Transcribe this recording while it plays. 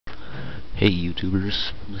Hey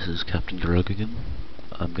YouTubers, this is Captain Gurugs again.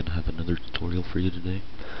 I'm gonna have another tutorial for you today.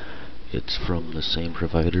 It's from the same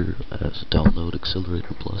provider as Download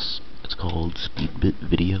Accelerator Plus. It's called Speedbit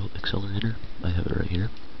Video Accelerator. I have it right here.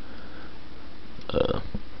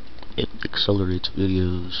 It accelerates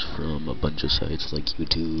videos from a bunch of sites like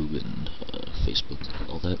YouTube and Facebook and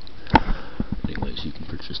all that. Anyways, you can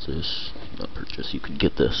purchase this. Not purchase, you can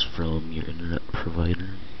get this from your internet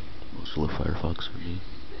provider. Mozilla Firefox for me.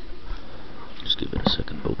 Just give it a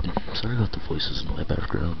second open. Sorry about the voices in my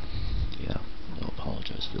background. Yeah, I'll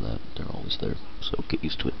apologize for that. They're always there, so get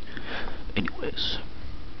used to it. Anyways,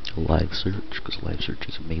 live search, because live search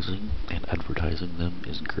is amazing, and advertising them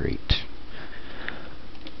is great.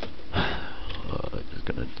 You're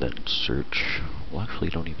gonna then search. Well, actually,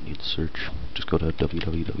 you don't even need to search. Just go to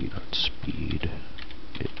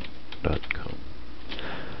www.speedbit.com.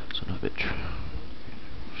 Son of a bitch.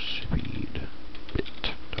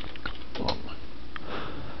 Speedbit.com.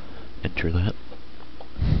 Enter that.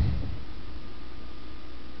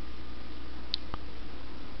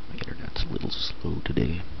 My internet's a little slow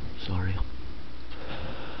today. Sorry.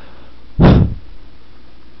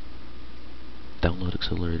 Download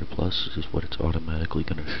Accelerator Plus is what it's automatically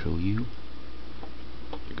going to show you.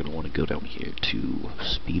 You're going to want to go down here to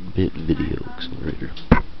Speedbit Video Accelerator.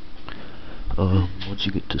 Once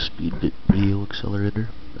you get to Speedbit Video Accelerator,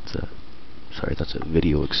 that's at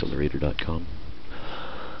videoaccelerator.com.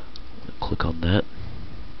 Click on that.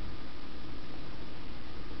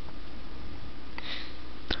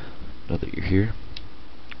 Now that you're here,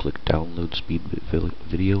 click Download Speedbit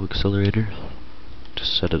Video Accelerator.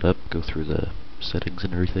 Just set it up, go through the settings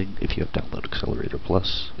and everything. If you have Download Accelerator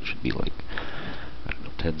Plus, it should be like, I don't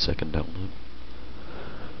know, 10-second download.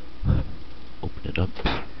 Open it up.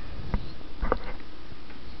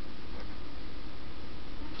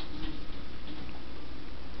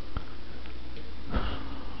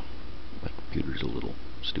 My computer's a little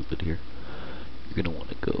stupid here. You're gonna want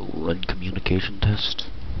to go run communication test.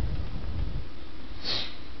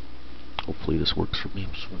 Hopefully this works for me.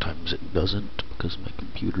 Sometimes it doesn't because my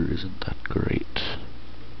computer isn't that great.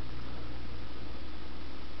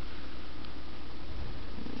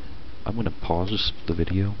 I'm gonna pause the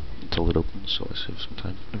video until it opens so I save some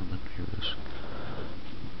time. Never mind, here it is.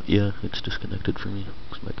 Yeah, it's disconnected for me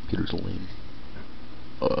because my computer's lame.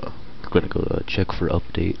 I'm gonna go to check for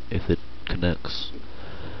update if it connects.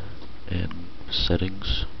 And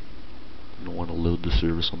settings. You don't want to load the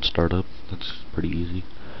service on startup. That's pretty easy.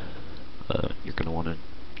 You're going to want to,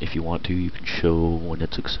 if you want to, you can show when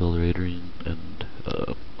it's accelerating and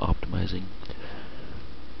optimizing.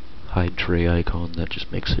 Hide tray icon, that just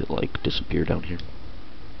makes it like disappear down here.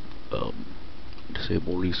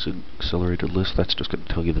 Disable recent accelerator list, that's just going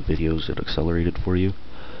to tell you the videos it accelerated for you.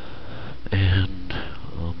 And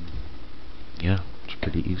yeah, it's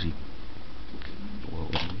pretty easy.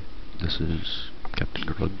 Well, this is Captain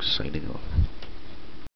Gurugs signing off.